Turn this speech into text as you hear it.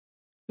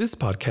This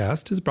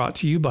podcast is brought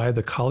to you by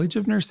the College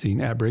of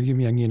Nursing at Brigham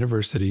Young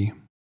University.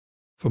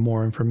 For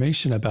more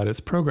information about its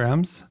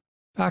programs,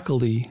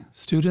 faculty,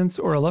 students,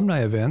 or alumni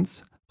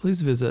events,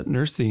 please visit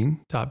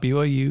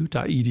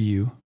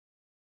nursing.byu.edu.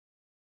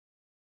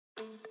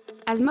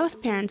 As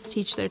most parents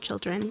teach their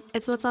children,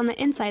 it's what's on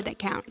the inside that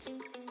counts.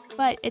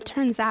 But it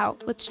turns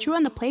out what's true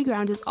on the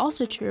playground is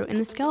also true in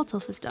the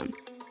skeletal system,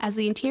 as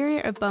the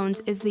interior of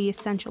bones is the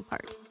essential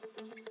part.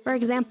 For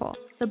example,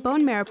 the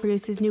bone marrow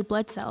produces new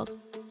blood cells,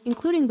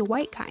 including the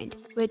white kind,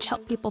 which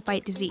help people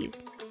fight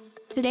disease.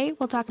 Today,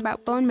 we'll talk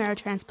about bone marrow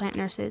transplant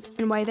nurses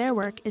and why their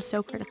work is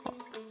so critical.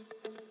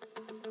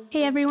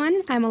 Hey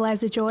everyone, I'm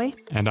Eliza Joy.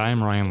 And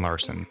I'm Ryan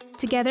Larson.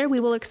 Together, we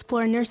will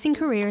explore nursing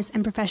careers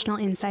and professional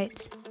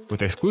insights,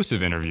 with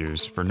exclusive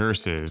interviews for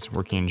nurses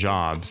working in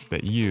jobs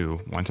that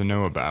you want to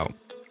know about.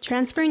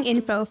 Transferring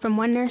info from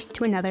one nurse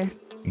to another.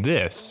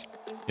 This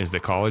is the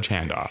College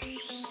Handoff.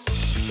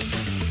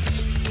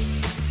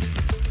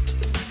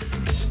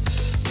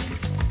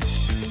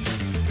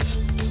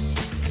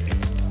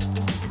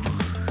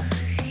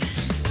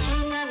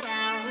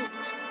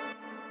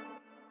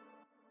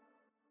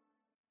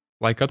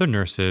 Like other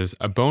nurses,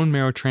 a bone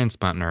marrow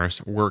transplant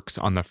nurse works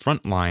on the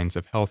front lines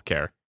of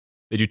healthcare.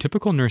 They do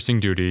typical nursing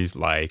duties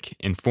like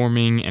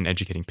informing and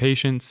educating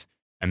patients,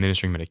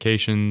 administering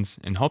medications,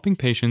 and helping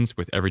patients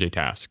with everyday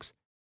tasks.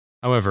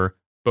 However,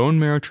 bone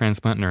marrow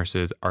transplant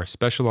nurses are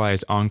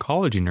specialized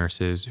oncology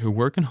nurses who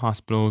work in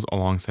hospitals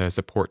alongside a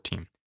support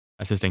team,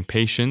 assisting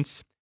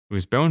patients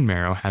whose bone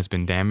marrow has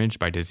been damaged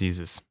by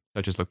diseases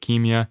such as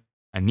leukemia,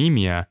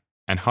 anemia,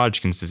 and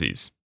Hodgkin's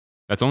disease.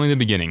 That's only the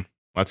beginning.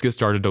 Let's get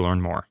started to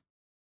learn more.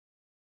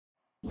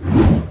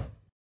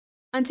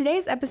 On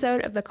today's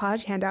episode of the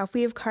College Handoff,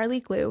 we have Carlie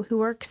Gluch, who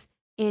works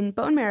in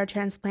bone marrow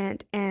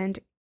transplant and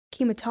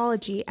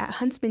hematology at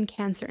Huntsman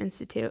Cancer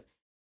Institute.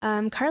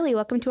 Carlie,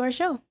 welcome to our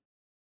show.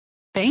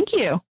 Thank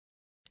you.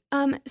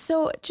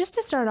 So just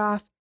to start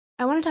off,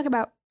 I want to talk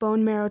about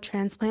bone marrow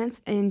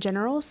transplants in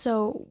general.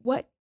 So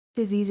what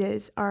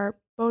diseases are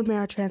bone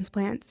marrow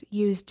transplants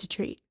used to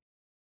treat?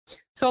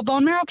 So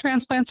bone marrow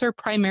transplants are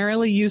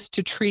primarily used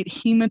to treat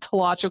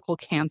hematological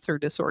cancer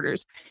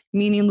disorders,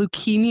 meaning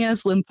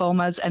leukemias,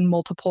 lymphomas, and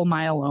multiple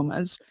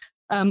myelomas.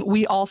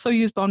 We also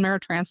use bone marrow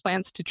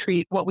transplants to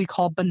treat what we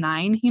call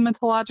benign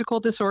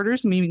hematological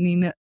disorders,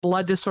 meaning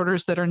blood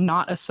disorders that are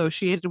not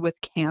associated with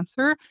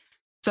cancer,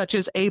 such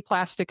as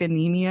aplastic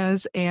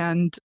anemias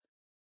and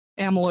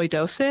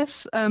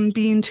amyloidosis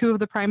being two of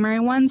the primary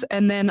ones.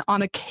 And then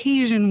on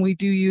occasion, we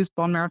do use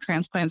bone marrow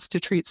transplants to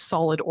treat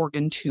solid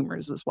organ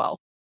tumors as well.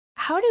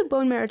 How do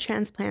bone marrow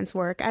transplants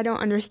work? I don't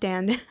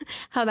understand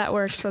how that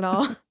works at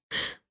all.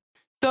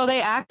 So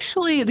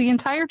the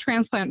entire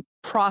transplant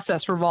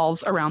process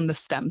revolves around the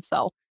stem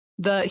cell,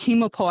 the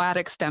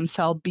hemopoietic stem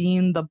cell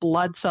being the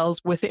blood cells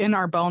within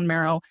our bone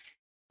marrow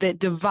that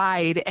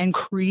divide and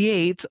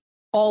create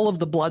all of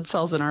the blood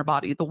cells in our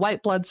body, the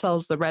white blood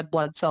cells, the red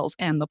blood cells,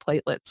 and the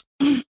platelets.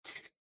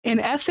 In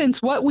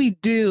essence, what we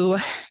do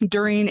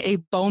during a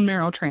bone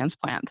marrow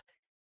transplant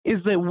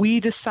is that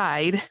we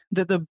decide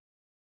that the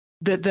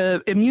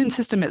immune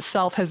system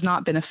itself has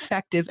not been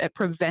effective at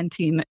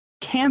preventing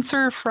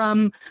cancer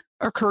from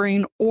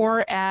occurring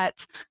or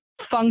at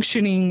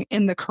functioning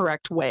in the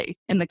correct way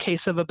in the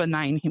case of a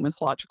benign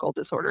hematological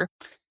disorder.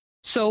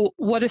 So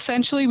what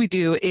essentially we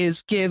do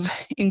is give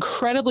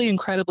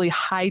incredibly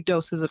high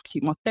doses of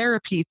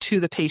chemotherapy to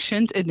the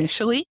patient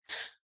initially,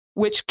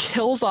 which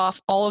kills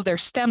off all of their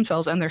stem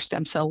cells and their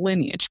stem cell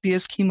lineage,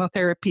 because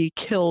chemotherapy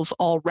kills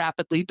all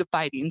rapidly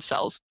dividing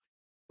cells,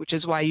 which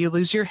is why you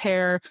lose your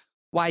hair,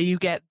 why you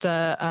get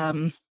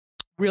the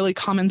really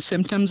common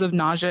symptoms of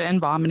nausea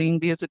and vomiting,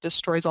 because it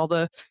destroys all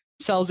the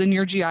cells in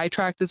your GI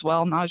tract as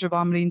well, nausea,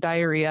 vomiting,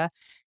 diarrhea,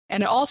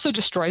 and it also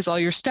destroys all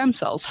your stem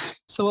cells.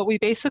 So what we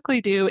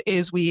basically do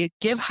is we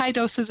give high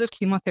doses of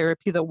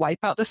chemotherapy that wipe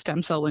out the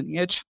stem cell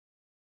lineage,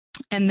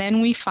 and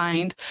then we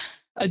find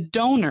a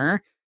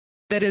donor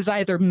that is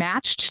either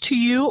matched to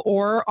you,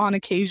 or on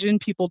occasion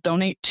people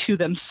donate to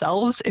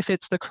themselves if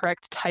it's the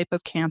correct type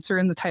of cancer,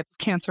 and the type of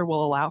cancer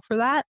will allow for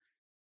that.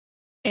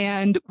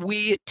 And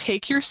we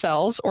take your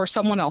cells or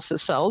someone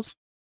else's cells,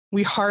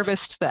 we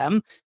harvest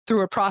them through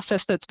a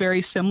process that's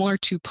very similar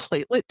to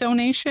platelet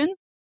donation.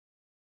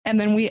 And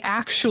then we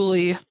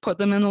actually put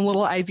them in a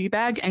little IV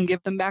bag and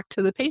give them back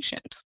to the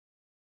patient.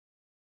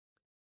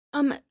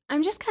 I'm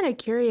just kind of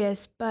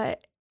curious,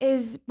 but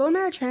is bone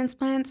marrow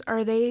transplants,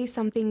 are they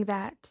something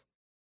that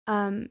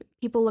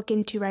people look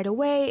into right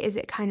away? Is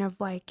it kind of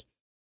like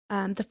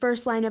the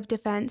first line of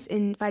defense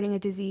in fighting a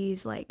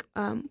disease? Like,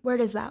 where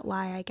does that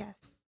lie, I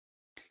guess?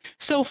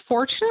 So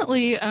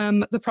fortunately,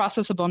 the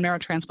process of bone marrow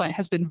transplant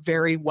has been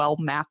very well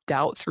mapped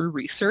out through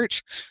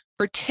research,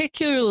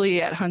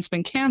 particularly at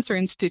Huntsman Cancer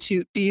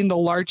Institute, being the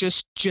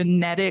largest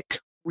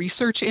genetic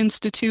research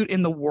institute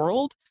in the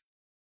world.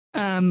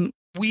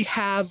 We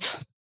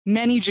have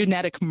many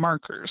genetic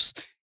markers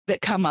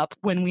that come up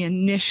when we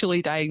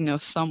initially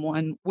diagnose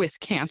someone with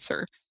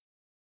cancer.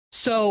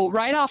 So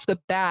right off the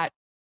bat,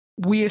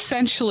 we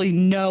essentially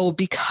know,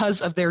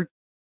 because of their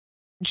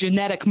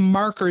genetic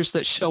markers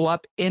that show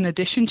up in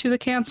addition to the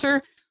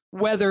cancer,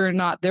 whether or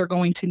not they're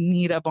going to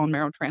need a bone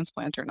marrow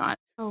transplant or not.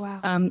 Oh,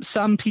 wow.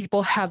 Some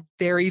people have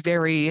very,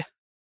 very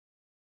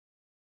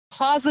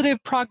positive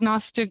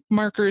prognostic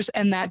markers,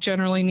 and that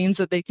generally means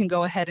that they can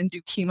go ahead and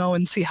do chemo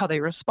and see how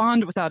they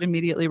respond without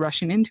immediately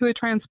rushing into a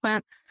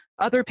transplant.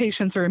 Other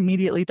patients are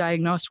immediately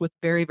diagnosed with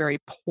very, very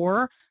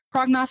poor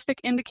prognostic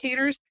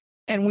indicators,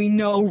 and we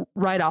know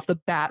right off the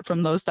bat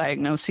from those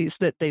diagnoses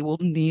that they will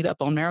need a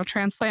bone marrow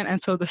transplant,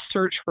 and so the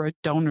search for a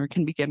donor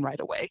can begin right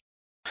away.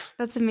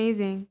 That's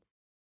amazing.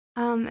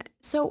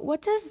 So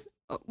what does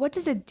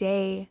a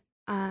day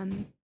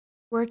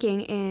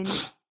working in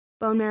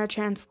bone marrow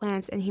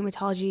transplants and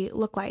hematology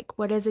look like?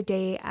 What does a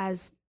day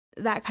as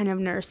that kind of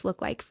nurse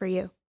look like for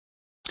you?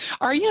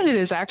 Our unit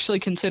is actually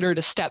considered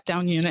a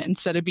step-down unit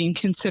instead of being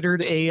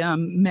considered a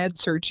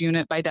med-surg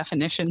unit by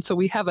definition. So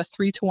we have a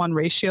 3-to-1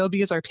 ratio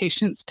because our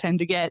patients tend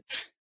to get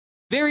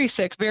very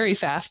sick very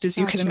fast, as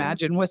you can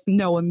imagine, with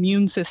no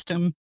immune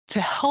system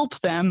to help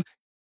them.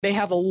 They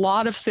have a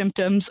lot of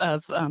symptoms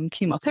of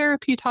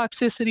chemotherapy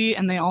toxicity,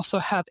 and they also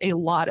have a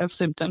lot of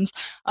symptoms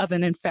of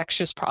an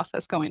infectious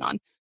process going on.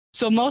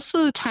 So most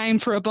of the time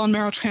for a bone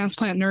marrow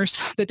transplant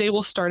nurse, the day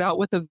will start out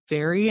with a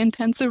very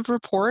intensive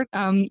report,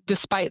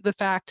 despite the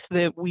fact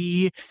that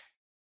we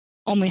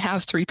only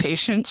have 3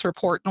 patients.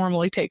 Report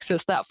normally takes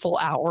us that full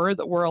hour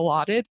that we're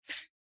allotted.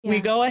 Yeah.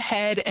 We go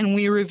ahead and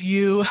we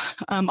review.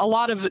 A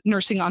lot of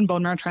nursing on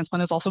bone marrow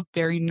transplant is also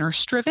very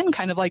nurse-driven,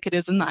 kind of like it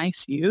is in the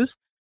ICUs.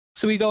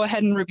 So we go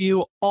ahead and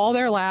review all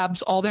their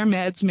labs, all their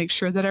meds, make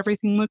sure that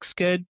everything looks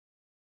good.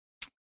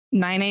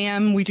 9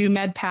 a.m. we do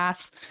med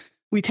paths.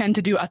 We tend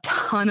to do a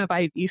ton of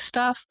IV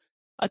stuff,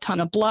 a ton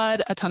of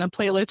blood, a ton of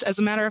platelets. As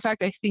a matter of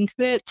fact, I think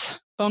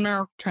that bone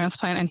marrow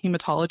transplant and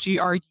hematology,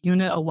 our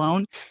unit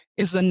alone,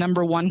 is the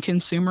 #1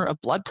 consumer of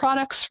blood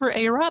products for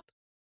ARUP.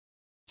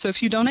 So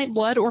if you donate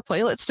blood or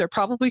platelets, they're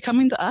probably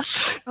coming to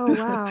us. Oh,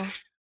 wow.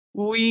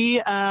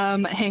 We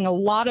hang a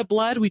lot of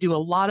blood. We do a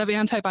lot of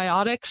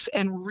antibiotics,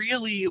 and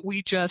really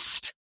we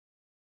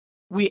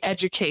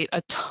educate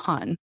a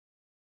ton.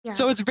 Yeah.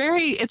 So it's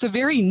a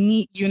very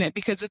neat unit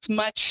because it's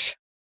much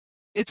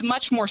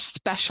more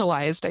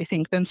specialized, I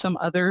think, than some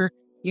other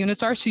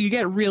units are. So you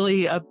get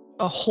really a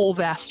whole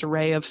vast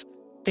array of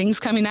things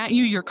coming at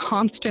you. You're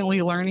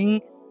constantly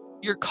learning.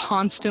 You're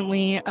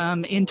constantly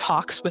in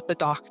talks with the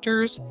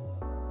doctors.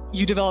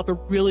 You develop a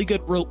really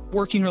good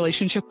working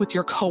relationship with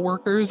your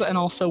coworkers and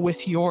also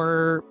with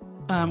your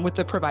with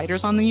the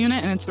providers on the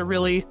unit. And it's a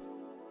really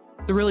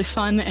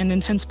fun and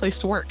intense place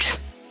to work.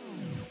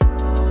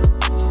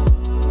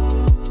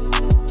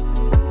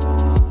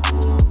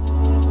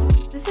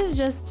 This is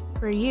just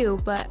for you,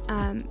 but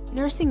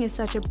nursing is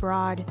such a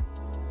broad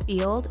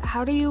field.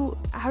 How did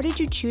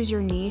you choose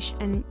your niche,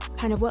 and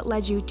kind of what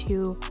led you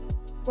to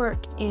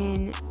work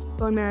in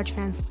bone marrow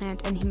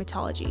transplant and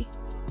hematology?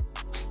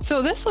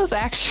 So this was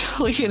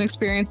actually an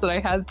experience that I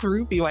had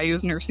through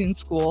BYU's nursing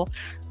school.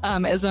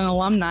 As an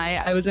alumni,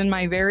 I was in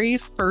my very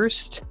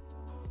first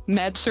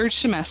med-surg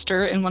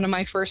semester in one of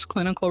my first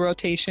clinical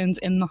rotations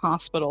in the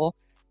hospital.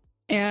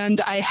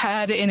 And I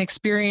had an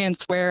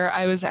experience where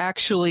I was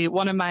actually,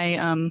 one of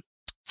my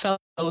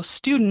fellow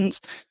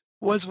students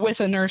was with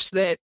a nurse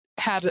that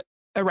had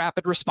a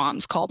rapid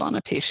response called on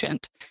a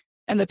patient.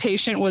 And the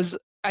patient was,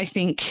 I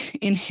think,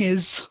 in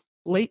his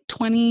late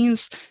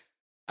 20s,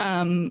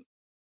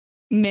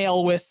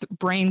 male with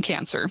brain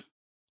cancer.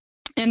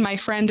 And my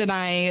friend and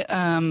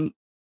I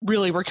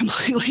really were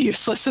completely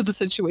useless in the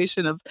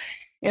situation of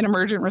an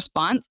emergent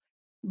response.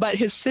 But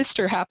his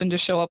sister happened to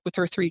show up with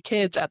her 3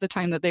 kids at the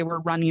time that they were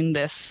running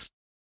this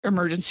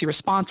emergency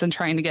response and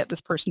trying to get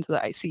this person to the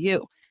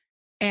ICU.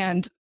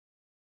 And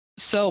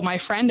so my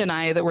friend and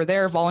I that were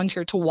there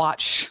volunteered to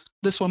watch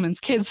this woman's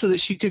kids so that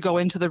she could go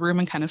into the room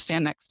and kind of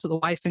stand next to the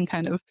wife and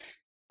kind of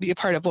be a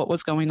part of what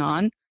was going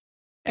on.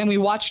 And we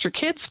watched her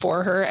kids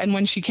for her. And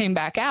when she came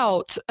back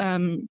out,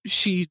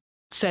 she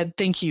said,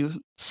 "Thank you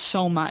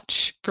so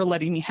much for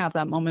letting me have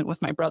that moment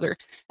with my brother."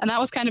 And that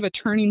was kind of a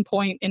turning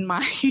point in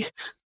my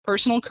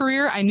personal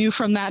career. I knew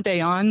from that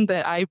day on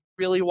that I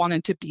really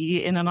wanted to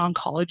be in an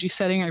oncology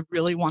setting. I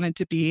really wanted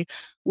to be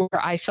where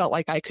I felt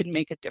like I could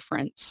make a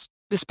difference,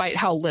 despite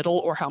how little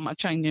or how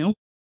much I knew.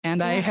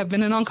 And I have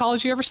been in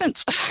oncology ever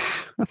since.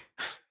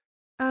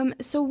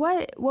 So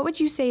what would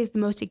you say is the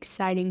most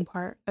exciting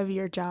part of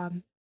your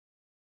job?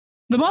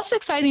 The most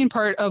exciting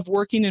part of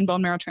working in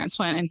bone marrow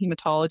transplant and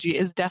hematology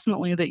is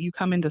definitely that you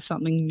come into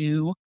something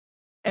new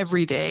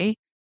every day.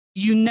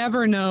 You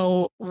never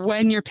know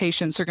when your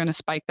patients are going to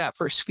spike that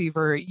first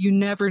fever. You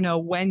never know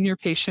when your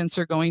patients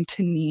are going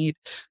to need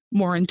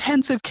more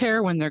intensive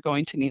care, when they're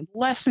going to need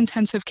less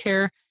intensive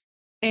care.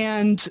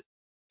 And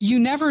you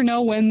never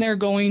know when they're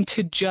going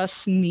to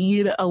just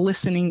need a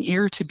listening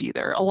ear to be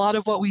there. A lot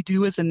of what we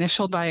do is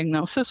initial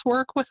diagnosis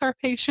work with our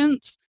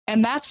patients.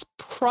 And that's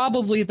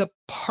probably the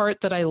part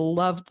that I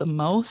love the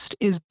most,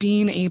 is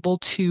being able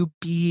to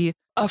be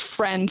a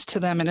friend to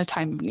them in a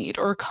time of need,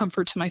 or a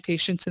comfort to my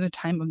patients in a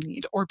time of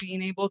need, or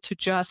being able to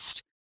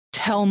just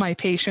tell my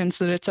patients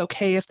that it's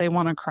okay if they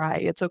want to cry.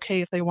 It's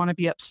okay if they want to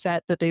be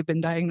upset that they've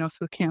been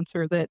diagnosed with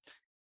cancer, that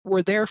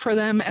we're there for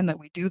them and that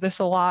we do this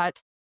a lot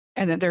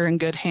and that they're in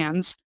good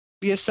hands.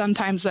 Because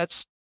sometimes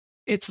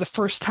it's the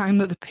first time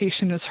that the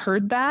patient has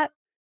heard that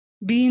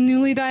being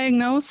newly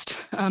diagnosed.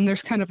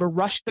 There's kind of a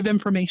rush of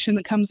information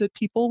that comes at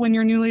people when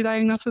you're newly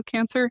diagnosed with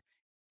cancer.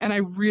 And I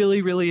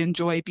really, really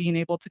enjoy being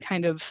able to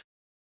kind of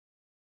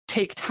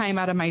take time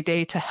out of my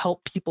day to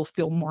help people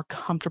feel more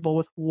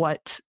comfortable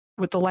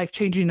with the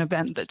life-changing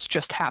event that's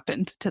just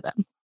happened to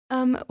them.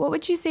 What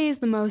would you say is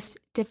the most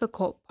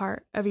difficult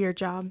part of your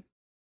job?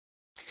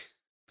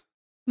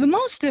 The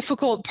most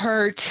difficult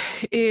part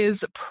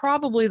is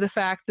probably the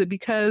fact that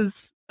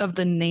because of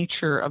the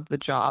nature of the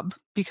job,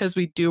 because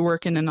we do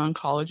work in an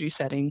oncology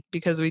setting,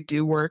 because we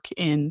do work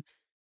in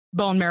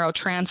bone marrow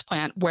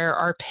transplant where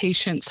our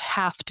patients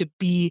have to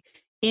be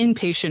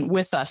inpatient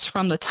with us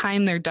from the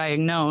time they're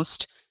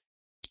diagnosed,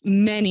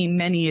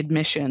 many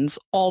admissions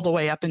all the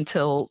way up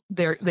until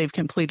they've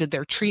completed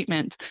their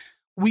treatment.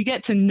 We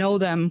get to know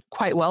them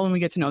quite well and we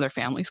get to know their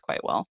families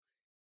quite well.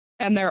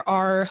 And there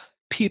are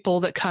people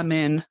that come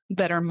in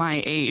that are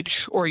my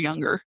age or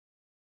younger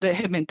that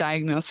have been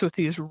diagnosed with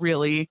these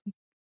really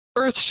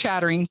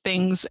earth-shattering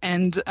things,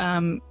 and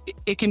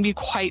it can be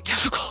quite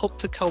difficult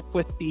to cope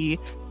with the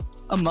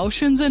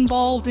emotions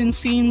involved in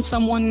seeing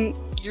someone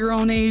your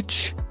own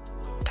age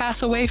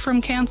pass away from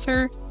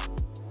cancer.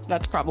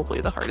 That's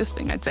probably the hardest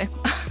thing, I'd say.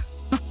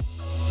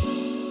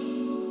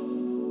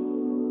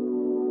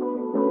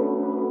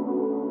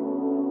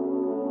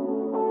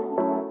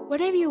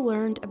 What have you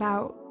learned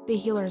about the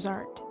healer's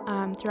art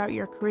throughout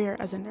your career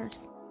as a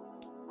nurse?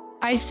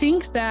 I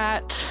think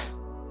that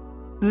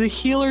the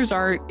healer's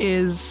art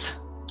is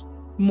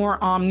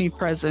more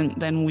omnipresent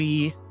than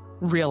we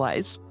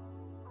realize.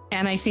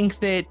 And I think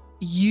that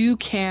you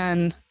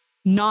can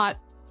not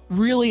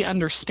really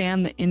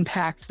understand the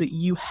impact that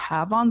you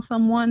have on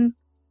someone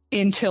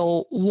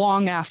until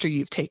long after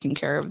you've taken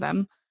care of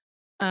them.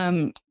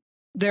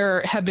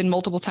 There have been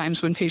multiple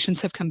times when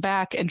patients have come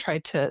back and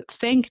tried to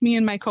thank me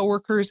and my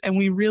coworkers, and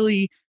we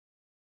really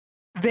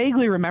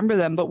vaguely remember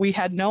them, but we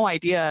had no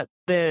idea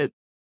that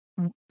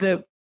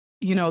the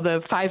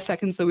 5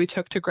 seconds that we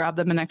took to grab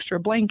them an extra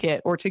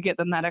blanket or to get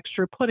them that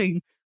extra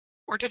pudding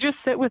or to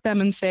just sit with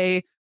them and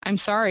say, I'm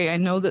sorry, I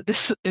know that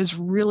this is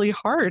really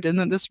hard and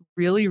that this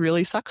really,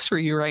 really sucks for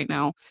you right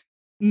now,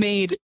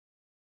 made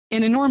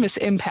an enormous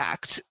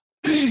impact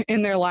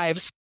in their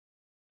lives.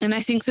 And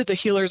I think that the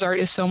healer's art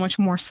is so much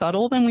more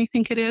subtle than we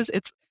think it is.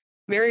 It's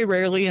very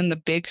rarely in the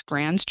big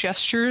grand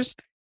gestures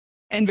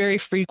and very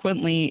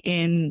frequently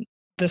in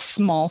the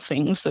small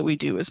things that we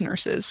do as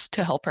nurses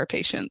to help our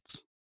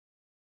patients.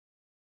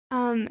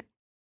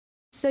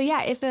 So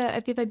yeah, if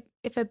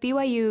a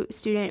BYU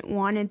student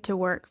wanted to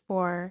work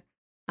for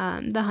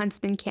the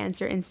Huntsman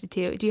Cancer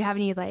Institute, do you have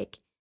any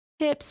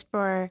tips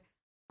for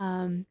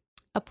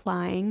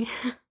applying?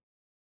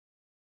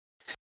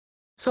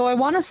 So I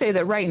want to say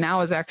that right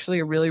now is actually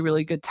a really,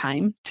 really good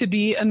time to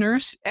be a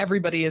nurse.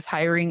 Everybody is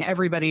hiring.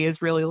 Everybody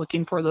is really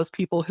looking for those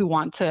people who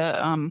want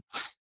to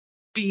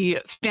be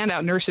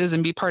standout nurses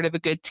and be part of a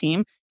good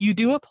team. You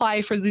do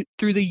apply through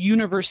the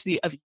University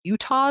of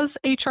Utah's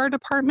HR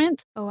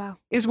department. Oh, wow.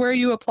 Is where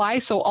you apply.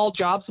 So all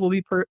jobs will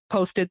be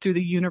posted through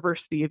the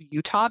University of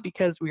Utah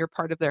because we are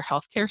part of their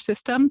healthcare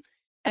system.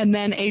 And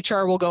then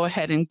HR will go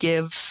ahead and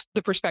give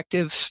the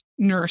prospective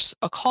nurse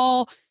a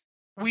call.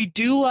 We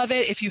do love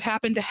it if you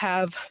happen to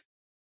have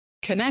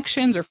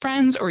connections or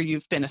friends, or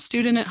you've been a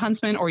student at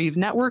Huntsman, or you've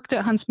networked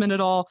at Huntsman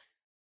at all.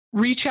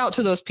 Reach out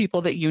to those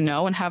people that you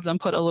know and have them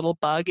put a little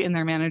bug in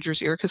their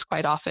manager's ear, because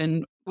quite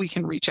often we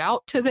can reach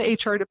out to the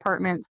HR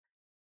department.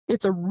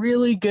 It's a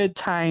really good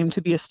time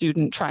to be a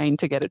student trying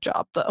to get a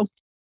job, though.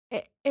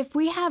 If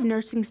we have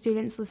nursing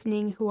students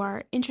listening who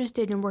are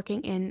interested in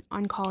working in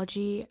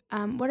oncology,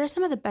 what are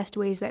some of the best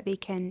ways that they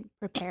can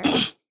prepare?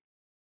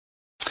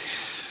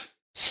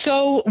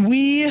 So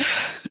we,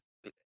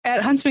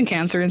 at Huntsman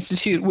Cancer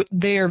Institute,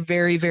 they are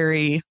very,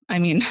 very,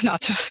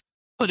 not to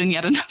put in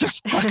yet another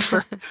plug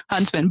for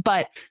Huntsman,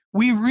 but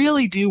we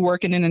really do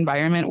work in an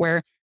environment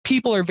where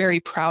people are very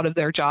proud of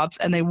their jobs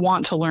and they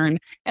want to learn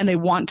and they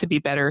want to be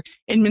better.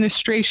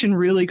 Administration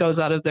really goes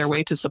out of their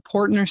way to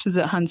support nurses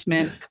at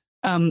Huntsman.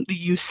 The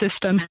U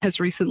system has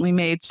recently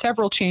made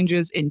several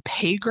changes in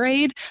pay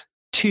grade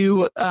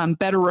to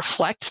better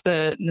reflect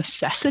the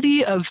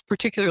necessity of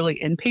particularly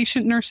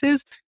inpatient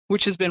nurses,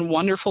 which has been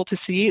wonderful to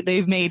see.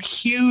 They've made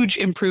huge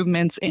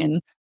improvements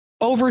in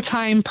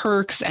overtime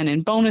perks and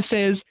in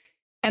bonuses.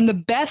 And the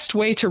best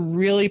way to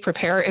really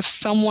prepare if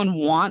someone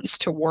wants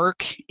to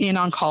work in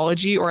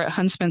oncology or at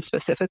Huntsman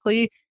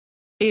specifically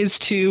is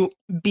to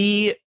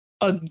be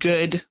a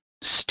good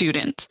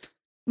student.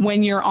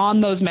 When you're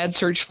on those med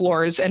surg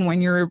floors and when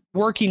you're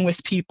working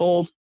with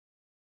people,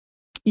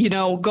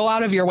 go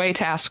out of your way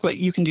to ask what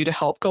you can do to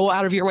help. Go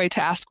out of your way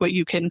to ask what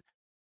you can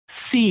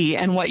see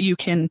and what you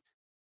can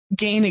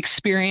gain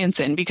experience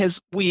in,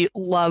 because we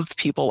love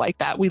people like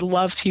that. We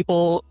love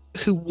people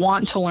who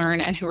want to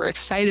learn and who are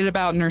excited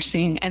about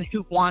nursing and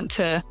who want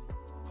to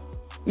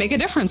make a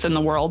difference in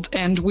the world.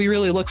 And we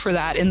really look for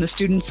that in the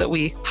students that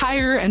we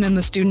hire and in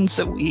the students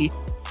that we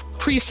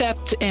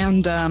precept.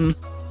 And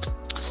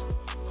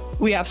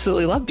we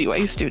absolutely love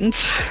BYU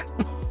students.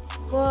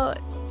 Well,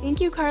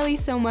 thank you, Carlie,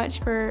 so much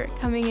for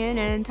coming in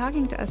and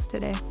talking to us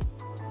today.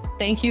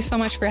 Thank you so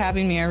much for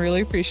having me. I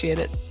really appreciate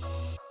it.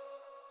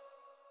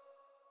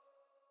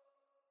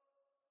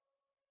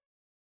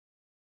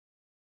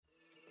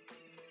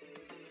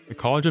 The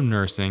College of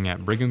Nursing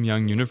at Brigham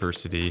Young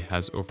University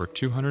has over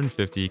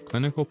 250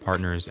 clinical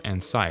partners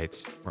and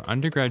sites where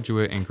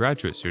undergraduate and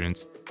graduate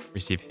students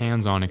receive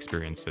hands-on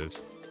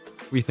experiences.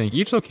 We thank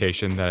each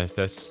location that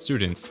assists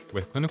students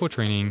with clinical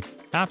training,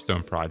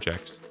 capstone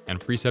projects, and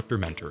preceptor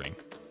mentoring.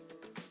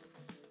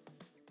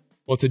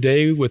 Well,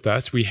 today with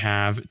us we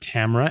have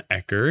Tamara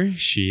Ecker.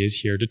 She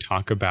is here to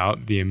talk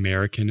about the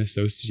American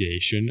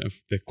Association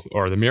of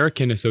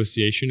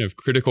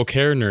Critical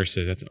Care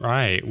Nurses. That's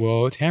right.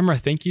 Well, Tamara,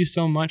 thank you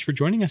so much for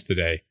joining us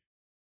today.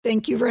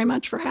 Thank you very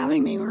much for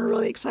having me. We're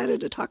really excited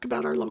to talk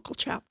about our local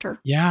chapter.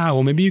 Yeah,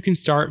 well, maybe you can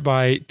start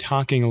by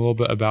talking a little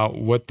bit about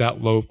what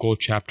that local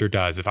chapter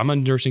does. If I'm a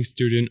nursing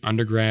student,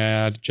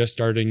 undergrad, just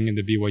starting in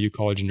the BYU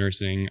College of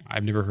Nursing,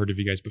 I've never heard of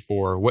you guys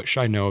before. What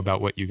should I know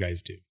about what you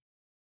guys do?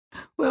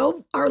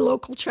 Well, our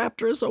local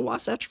chapter is a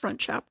Wasatch Front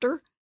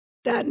chapter.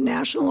 That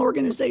national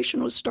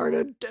organization was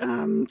started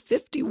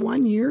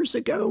 51 years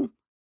ago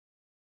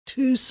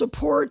to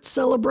support,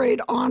 celebrate,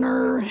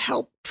 honor,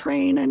 help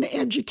train, and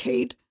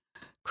educate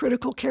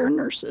critical care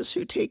nurses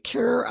who take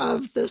care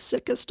of the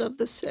sickest of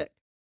the sick.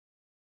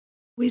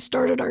 We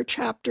started our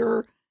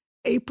chapter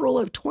April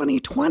of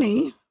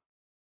 2020,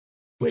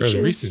 which is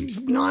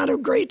recent. Not a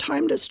great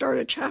time to start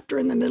a chapter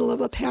in the middle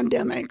of a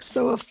pandemic.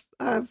 So if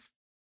 4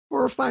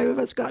 or 5 of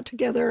us got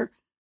together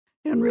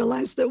and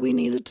realized that we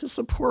needed to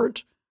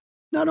support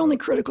not only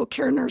critical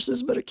care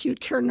nurses, but acute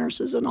care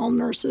nurses and all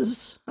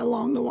nurses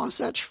along the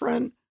Wasatch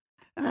Front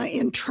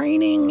in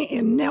training,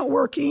 in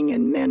networking,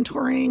 in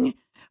mentoring,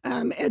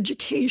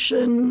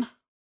 education,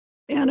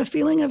 and a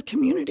feeling of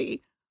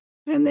community.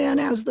 And then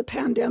as the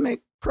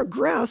pandemic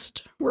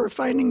progressed, we're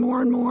finding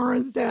more and more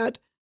that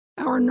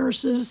our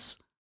nurses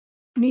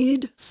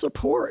need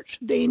support.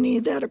 They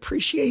need that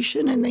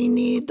appreciation, and they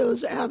need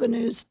those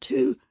avenues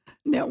to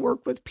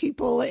network with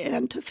people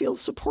and to feel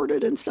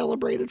supported and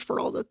celebrated for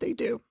all that they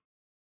do.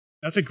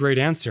 That's a great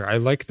answer. I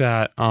like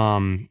that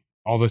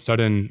all of a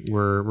sudden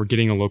we're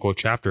getting a local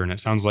chapter, and it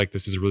sounds like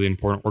this is a really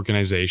important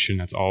organization.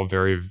 That's all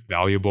very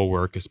valuable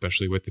work,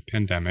 especially with the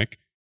pandemic.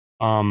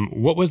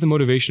 What was the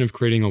motivation of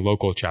creating a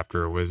local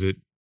chapter? Was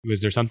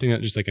there something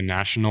that just like a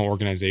national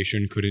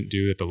organization couldn't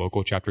do that the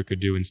local chapter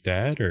could do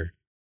instead, or?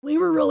 We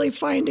were really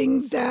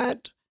finding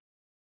that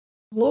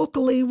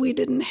locally we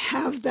didn't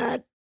have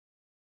that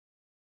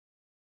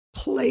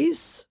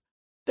place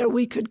that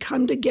we could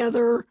come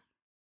together,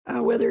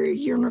 whether you're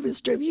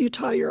University of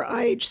Utah, your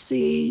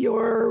IHC,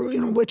 your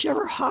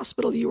whichever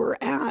hospital you were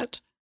at,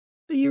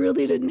 that you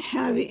really didn't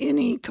have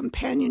any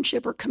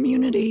companionship or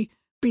community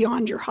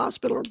beyond your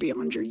hospital or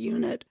beyond your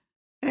unit.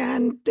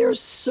 And there's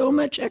so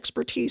much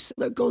expertise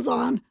that goes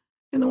on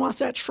in the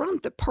Wasatch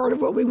Front that part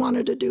of what we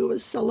wanted to do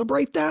was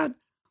celebrate that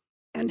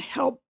and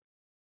help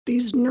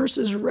these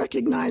nurses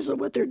recognize that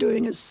what they're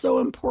doing is so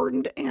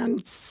important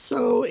and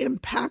so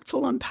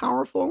impactful and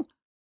powerful.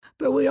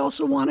 But we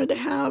also wanted to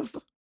have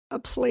a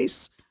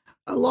place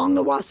along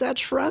the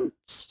Wasatch Front,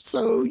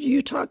 so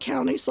Utah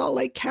County, Salt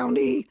Lake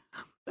County,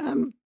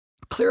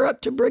 clear up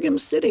to Brigham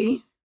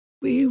City.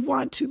 We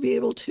want to be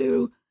able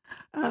to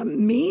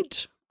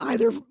meet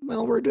either,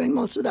 we're doing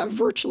most of that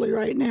virtually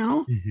right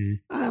now.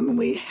 Mm-hmm.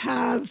 We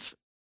have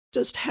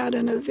just had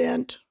an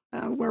event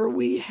where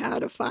we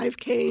had a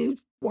 5K,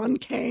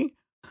 1K,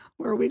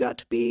 where we got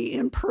to be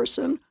in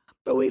person,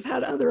 but we've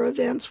had other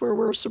events where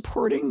we're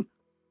supporting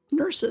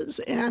nurses,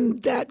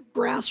 and that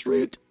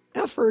grassroots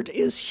effort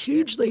is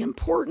hugely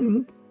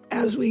important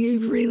as we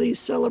really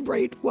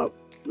celebrate what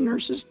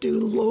nurses do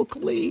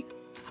locally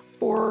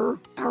for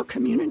our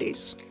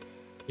communities.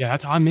 Yeah,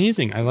 that's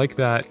amazing. I like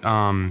that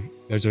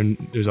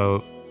there's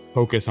a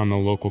focus on the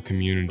local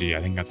community.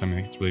 I think that's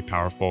something that's really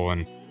powerful,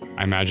 and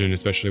I imagine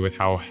especially with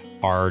how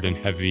hard and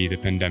heavy the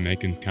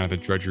pandemic and kind of the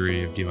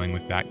drudgery of dealing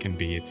with that can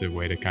be, it's a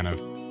way to kind of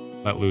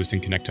let loose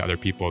and connect to other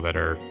people that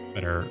are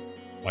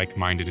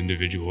like-minded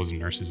individuals and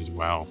nurses as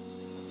well.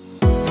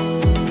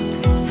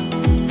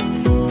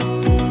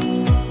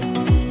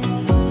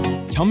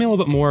 Tell me a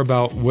little bit more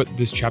about what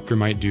this chapter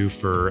might do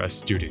for a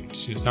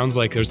student. It sounds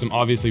like there's some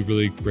obviously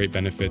really great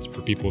benefits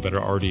for people that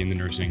are already in the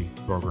nursing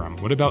program.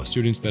 What about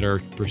students that are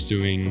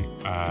pursuing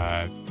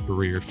a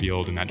career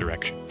field in that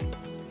direction?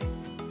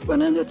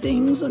 One of the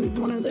things, and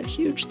one of the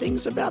huge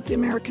things about the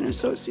American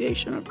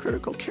Association of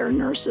Critical Care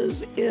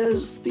Nurses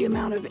is the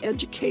amount of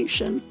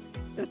education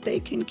that they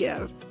can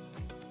give.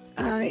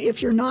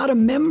 If you're not a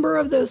member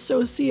of the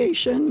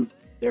association,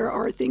 there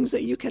are things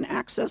that you can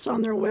access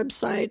on their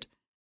website.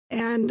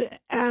 And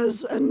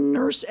as a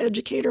nurse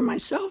educator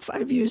myself,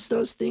 I've used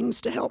those things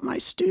to help my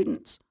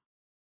students.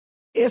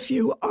 If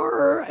you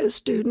are a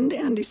student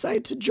and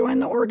decide to join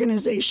the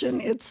organization,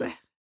 it's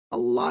a a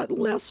lot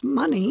less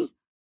money.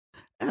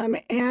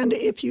 And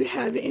if you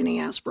have any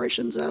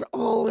aspirations at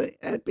all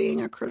at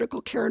being a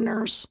critical care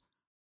nurse,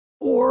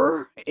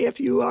 or if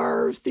you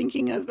are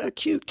thinking of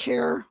acute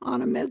care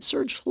on a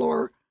med-surg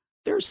floor,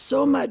 there's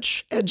so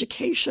much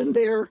education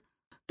there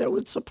that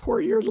would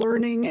support your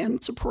learning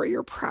and support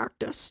your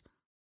practice.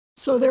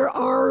 So there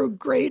are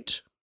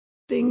great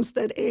things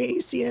that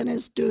AACN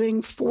is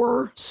doing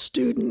for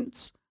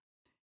students.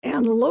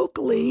 And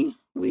locally,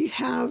 we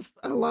have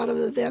a lot of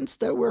events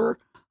that we're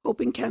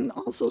hoping can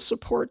also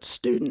support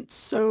students.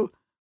 So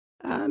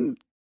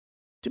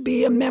to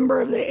be a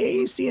member of the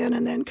AACN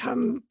and then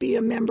come be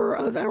a member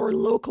of our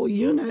local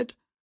unit,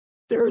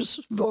 there's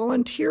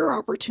volunteer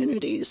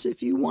opportunities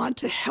if you want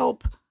to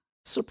help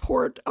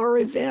support our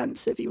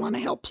events, if you want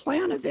to help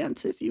plan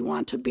events, if you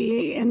want to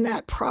be in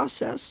that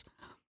process.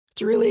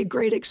 It's really a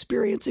great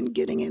experience in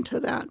getting into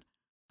that.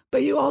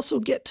 But you also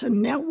get to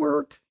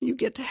network, you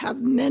get to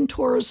have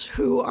mentors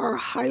who are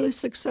highly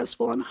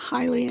successful and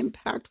highly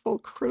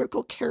impactful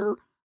critical care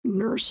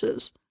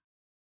nurses.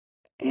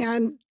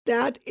 And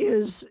that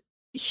is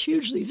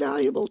hugely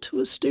valuable to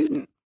a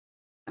student.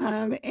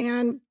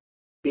 And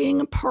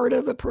being a part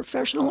of a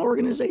professional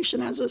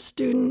organization as a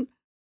student,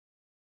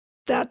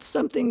 that's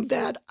something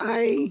that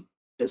I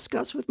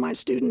discuss with my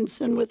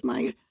students and with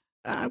my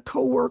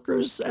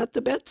co-workers at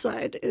the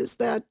bedside, is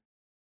that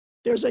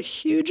there's a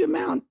huge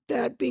amount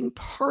that being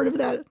part of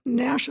that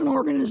national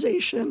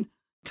organization,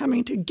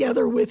 coming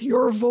together with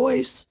your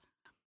voice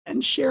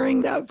and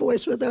sharing that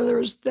voice with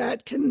others,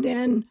 that can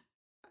then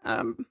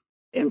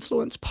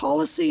influence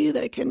policy,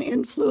 that can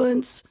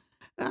influence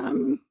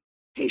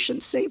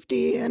patient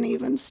safety and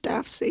even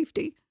staff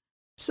safety.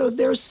 So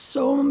there's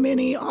so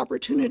many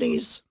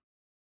opportunities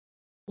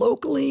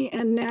locally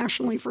and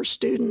nationally for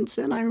students,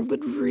 and I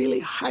would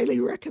really highly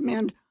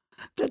recommend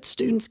that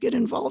students get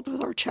involved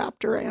with our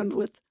chapter and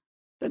with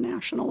the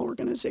national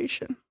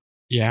organization.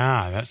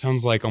 Yeah, that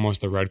sounds like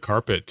almost the red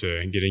carpet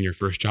to getting your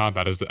first job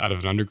out of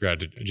an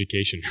undergrad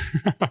education.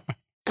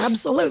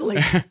 Absolutely.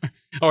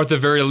 Or at the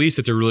very least,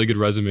 it's a really good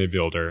resume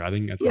builder. I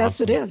think that's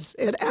yes, awesome. it is.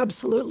 It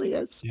absolutely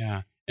is.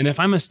 Yeah. And if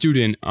I'm a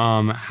student,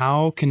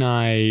 how can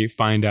I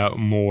find out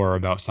more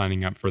about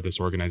signing up for this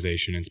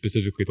organization and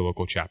specifically the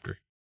local chapter?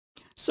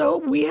 So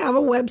we have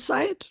a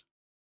website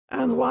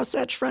on the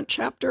Wasatch Front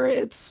chapter.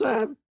 It's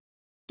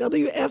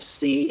wfcaacn.com.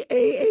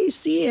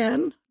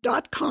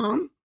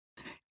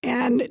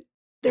 And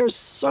there's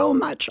so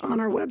much on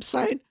our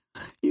website.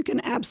 You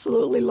can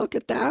absolutely look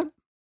at that.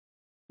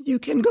 You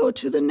can go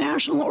to the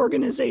national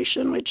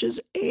organization, which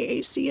is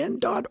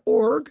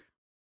aacn.org.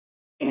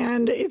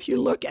 And if you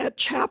look at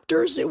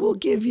chapters, it will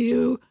give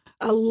you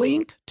a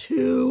link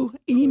to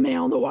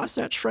email the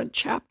Wasatch Front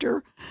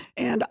chapter.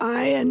 And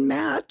I and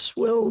Matt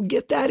will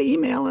get that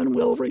email and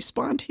we'll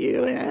respond to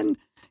you and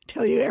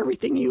tell you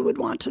everything you would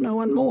want to know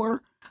and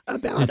more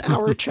about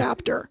our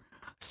chapter.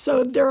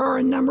 So there are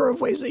a number of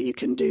ways that you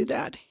can do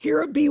that.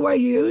 Here at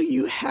BYU,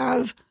 you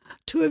have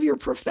two of your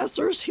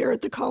professors here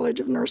at the College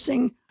of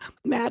Nursing,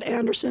 Matt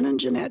Anderson and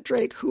Jeanette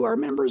Drake, who are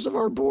members of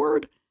our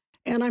board.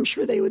 And I'm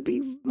sure they would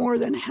be more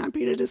than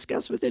happy to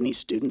discuss with any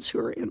students who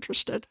are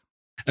interested.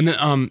 And then,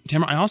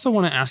 Tamara, I also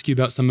want to ask you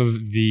about some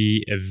of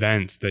the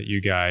events that you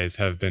guys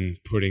have been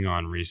putting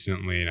on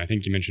recently. And I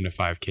think you mentioned a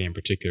 5K in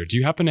particular. Do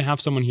you happen to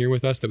have someone here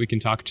with us that we can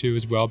talk to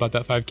as well about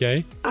that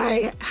 5K?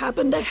 I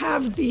happen to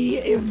have the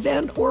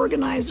event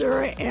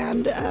organizer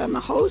and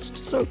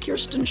host. So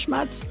Kirsten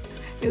Schmutz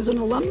is an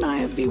alumni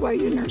of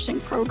BYU Nursing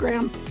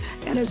Program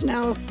and is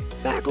now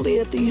faculty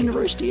at the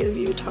University of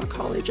Utah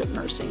College of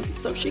Nursing.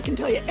 So she can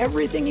tell you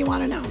everything you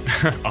want to know.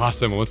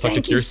 Awesome. Well, let's talk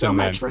to Kirsten then. Thank you so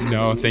much for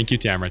having me. Thank you,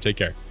 Tamara. Take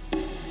care.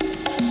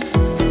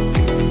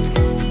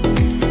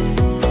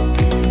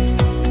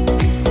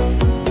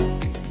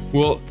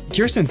 Well,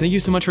 Kirsten, thank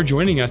you so much for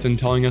joining us and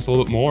telling us a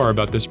little bit more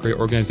about this great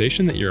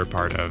organization that you're a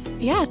part of.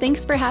 Yeah,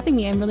 thanks for having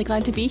me. I'm really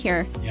glad to be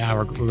here. Yeah,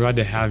 we're glad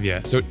to have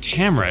you. So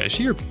Tamara, is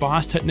she your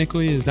boss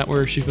technically? Is that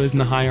where she lives in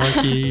the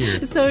hierarchy?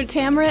 Or? So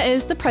Tamara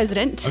is the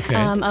president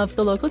of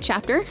the local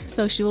chapter.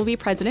 So she will be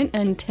president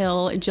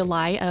until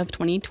July of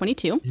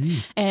 2022.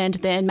 And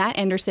then Matt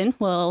Anderson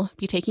will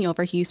be taking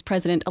over. He's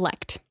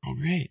president-elect. Oh,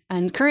 great.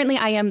 And currently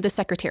I am the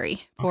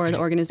secretary for the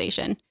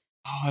organization.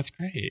 Oh, that's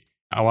great.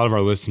 A lot of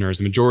our listeners,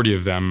 the majority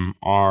of them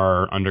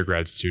are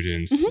undergrad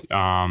students.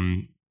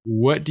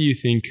 What do you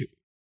think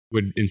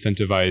would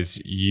incentivize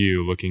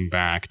you, looking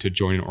back, to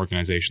join an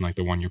organization like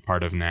the one you're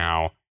part of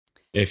now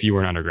if you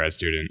were an undergrad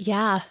student?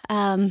 Yeah.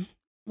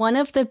 One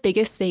of the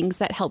biggest things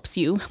that helps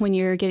you when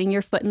you're getting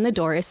your foot in the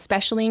door,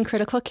 especially in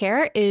critical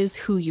care, is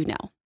who you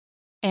know.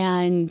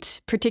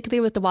 And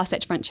particularly with the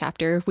Wasatch Front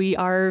chapter, we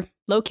are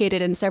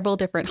located in several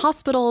different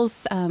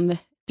hospitals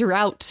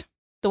throughout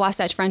the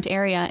Wasatch Front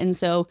area. And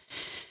so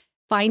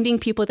finding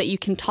people that you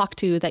can talk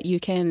to, that you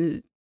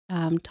can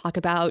talk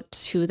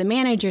about who the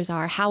managers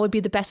are, how would be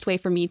the best way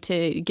for me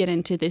to get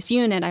into this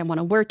unit I want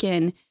to work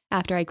in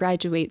after I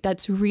graduate.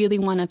 That's really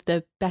one of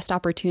the best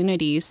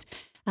opportunities.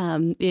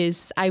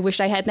 Is I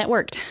wish I had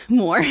networked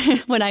more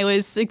when I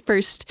was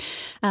first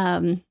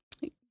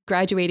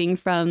graduating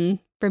from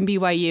from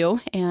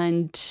BYU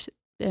and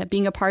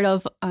being a part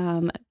of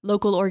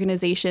local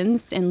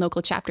organizations and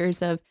local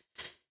chapters of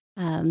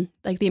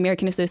like the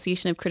American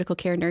Association of Critical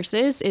Care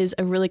Nurses is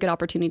a really good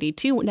opportunity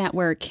to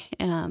network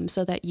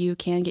so that you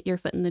can get your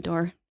foot in the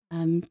door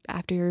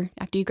after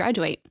you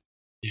graduate.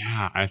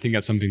 Yeah, I think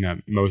that's something that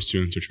most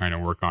students are trying to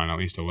work on at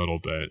least a little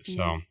bit.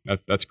 So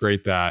that's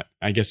great that,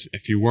 I guess,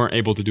 if you weren't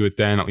able to do it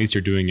then, at least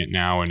you're doing it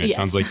now. And it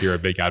sounds like you're a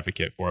big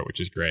advocate for it, which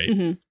is great.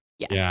 Mm-hmm.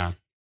 Yes. Yeah.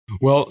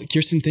 Well,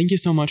 Kirsten, thank you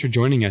so much for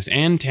joining us,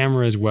 and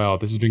Tamara as well.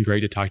 This has been great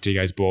to talk to you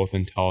guys both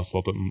and tell us a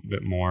little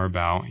bit more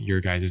about your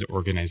guys'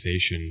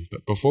 organization.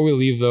 But before we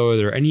leave, though, are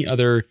there any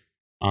other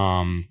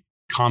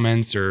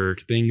comments or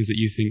things that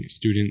you think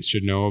students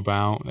should know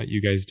about that you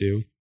guys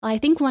do? I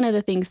think one of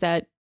the things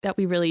that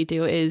we really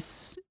do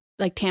is,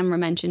 like Tamara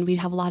mentioned, we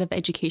have a lot of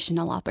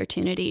educational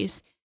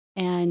opportunities.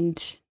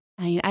 And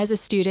I mean, as a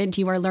student,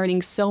 you are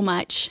learning so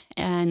much,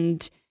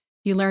 and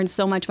you learn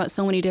so much about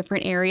so many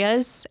different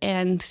areas,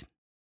 and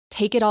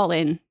take it all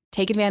in.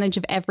 Take advantage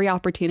of every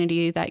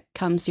opportunity that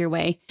comes your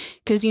way,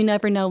 because you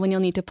never know when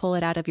you'll need to pull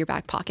it out of your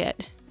back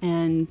pocket.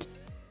 And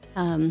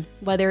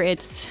whether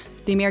it's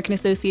the American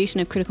Association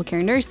of Critical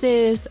Care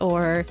Nurses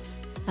or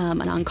an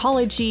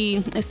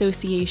oncology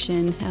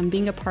association,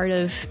 being a part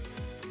of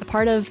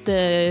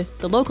the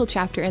local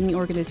chapter and the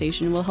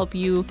organization will help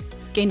you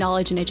gain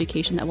knowledge and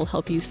education that will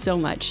help you so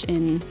much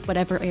in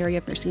whatever area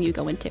of nursing you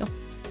go into.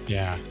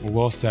 Yeah,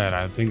 well said.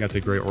 I think that's a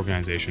great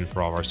organization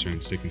for all of our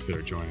students to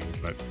consider joining.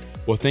 But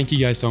well, thank you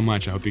guys so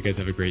much. I hope you guys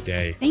have a great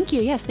day. Thank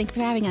you. Yes, thank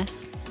you for having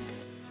us.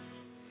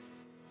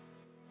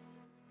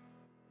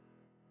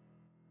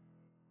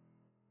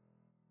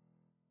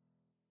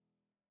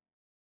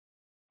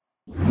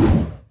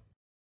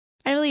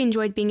 I really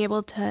enjoyed being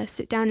able to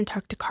sit down and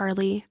talk to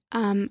Carlie.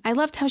 I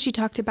loved how she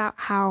talked about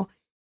how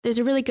there's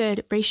a really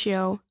good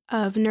ratio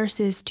of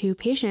nurses to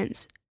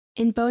patients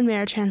in bone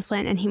marrow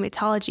transplant and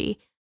hematology,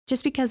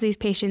 just because these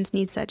patients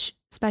need such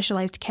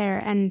specialized care,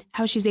 and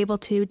how she's able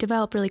to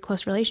develop really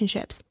close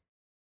relationships.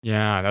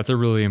 Yeah, that's a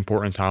really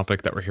important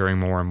topic that we're hearing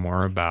more and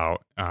more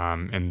about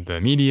in the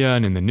media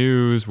and in the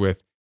news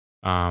with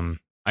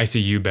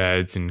ICU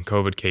beds and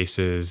COVID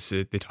cases.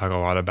 They talk a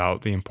lot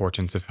about the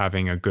importance of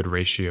having a good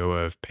ratio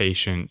of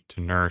patient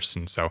to nurse.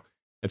 And so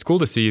it's cool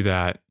to see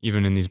that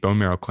even in these bone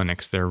marrow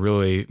clinics, they're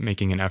really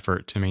making an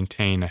effort to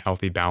maintain a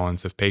healthy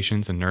balance of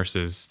patients and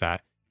nurses.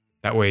 That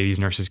way these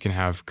nurses can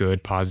have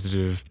good,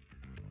 positive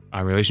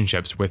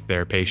relationships with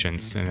their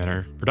patients and that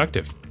are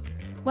productive.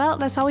 Well,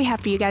 that's all we have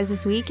for you guys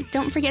this week.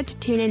 Don't forget to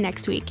tune in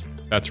next week.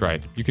 That's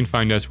right. You can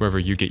find us wherever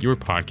you get your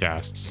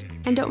podcasts.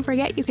 And don't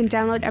forget, you can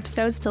download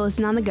episodes to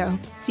listen on the go.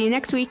 See you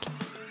next week.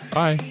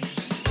 Bye.